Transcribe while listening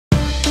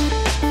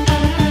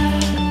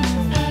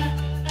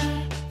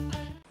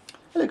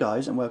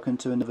guys, and welcome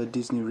to another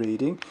Disney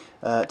reading.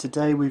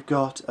 Today we've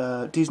got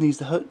Disney's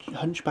The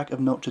Hunchback of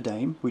Notre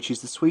Dame, which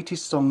is the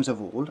sweetest songs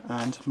of all,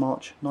 and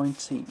March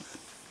 19th.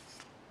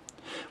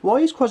 Why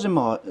is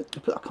Quasimodo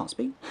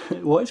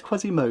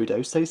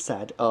so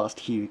sad?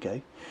 Asked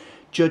Hugo.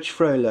 Judge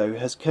Frollo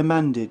has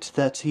commanded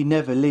that he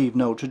never leave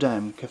Notre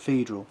Dame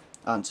Cathedral,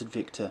 answered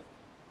Victor.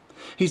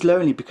 He's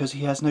lonely because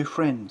he has no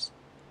friends.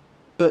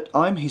 But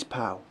I'm his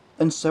pal,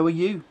 and so are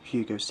you,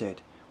 Hugo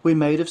said. We're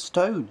made of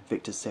stone,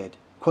 Victor said.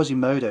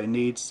 Quasimodo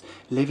needs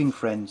living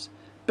friends.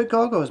 But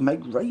gargoyles make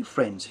great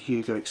friends,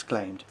 Hugo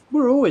exclaimed.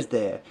 We're always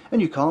there,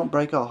 and you can't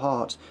break our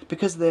hearts,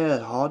 because they're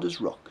hard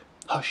as rock.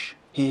 Hush,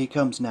 here he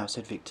comes now,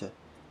 said Victor.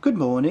 Good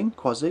morning,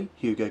 Quasi,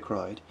 Hugo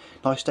cried.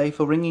 Nice day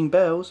for ringing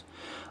bells.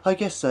 I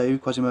guess so,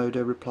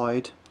 Quasimodo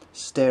replied,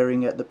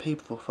 staring at the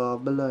people far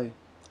below.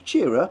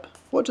 Cheer up,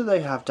 what do they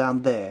have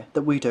down there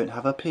that we don't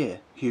have up here?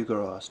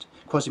 Hugo asked.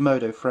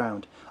 Quasimodo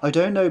frowned. I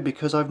don't know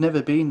because I've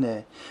never been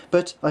there,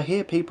 but I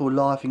hear people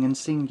laughing and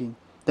singing.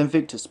 Then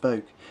Victor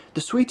spoke.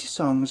 The sweetest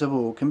songs of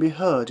all can be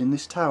heard in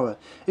this tower,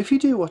 if you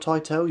do what I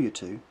tell you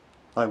to.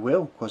 I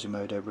will,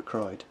 Quasimodo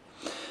cried.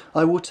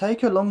 I will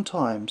take a long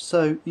time,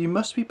 so you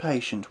must be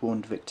patient,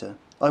 warned Victor.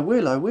 I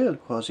will,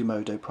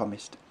 Quasimodo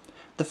promised.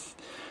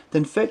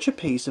 Then fetch a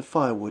piece of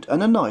firewood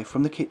and a knife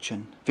from the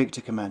kitchen,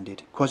 Victor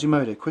commanded.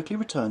 Quasimodo quickly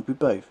returned with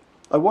both.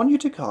 I want you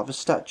to carve a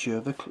statue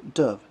of a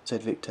dove,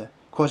 said Victor.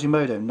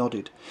 Quasimodo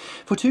nodded.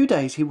 For 2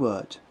 days he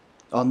worked.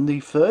 On the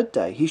third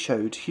day he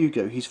showed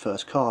Hugo his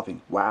first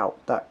carving. Wow,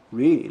 that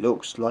really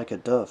looks like a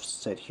dove,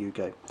 said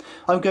Hugo.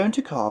 I'm going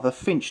to carve a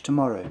finch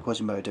tomorrow,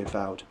 Quasimodo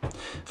vowed.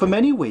 For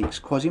many weeks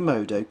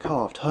Quasimodo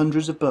carved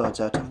hundreds of birds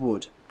out of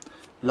wood.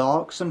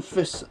 Larks and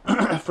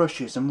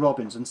thrushes and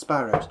robins and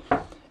sparrows.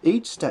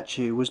 Each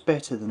statue was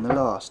better than the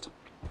last.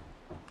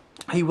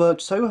 He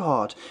worked so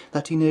hard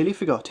that he nearly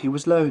forgot he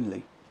was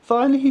lonely.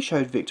 Finally he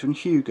showed Victor and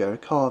Hugo a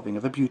carving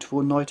of a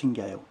beautiful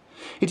nightingale.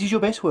 It is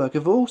your best work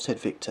of all, said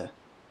Victor.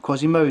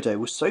 Quasimodo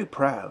was so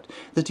proud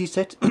that he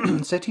set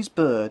his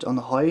bird on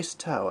the highest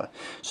tower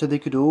so they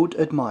could all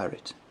admire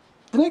it.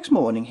 The next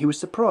morning he was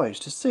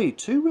surprised to see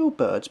 2 real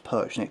birds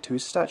perched next to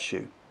his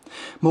statue.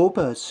 More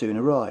birds soon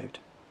arrived.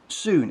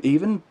 Soon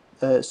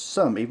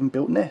some even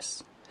built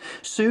nests.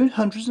 Soon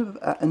hundreds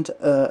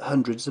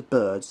of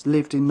birds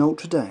lived in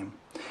Notre Dame.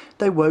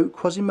 They woke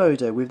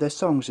Quasimodo with their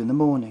songs in the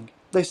morning.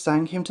 They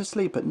sang him to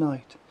sleep at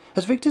night.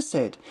 As Victor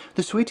said,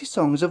 the sweetest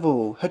songs of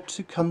all had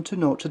to come to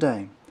Notre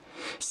Dame.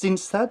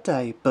 Since that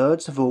day,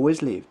 birds have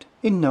always lived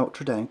in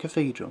Notre Dame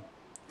Cathedral.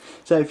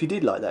 So if you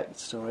did like that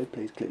story,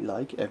 please click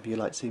like. If you'd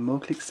like to see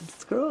more, click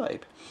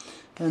subscribe.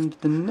 And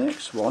the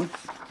next one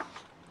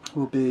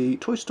will be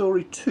Toy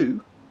Story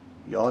 2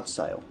 Yard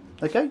Sale.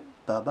 Okay,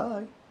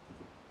 bye-bye.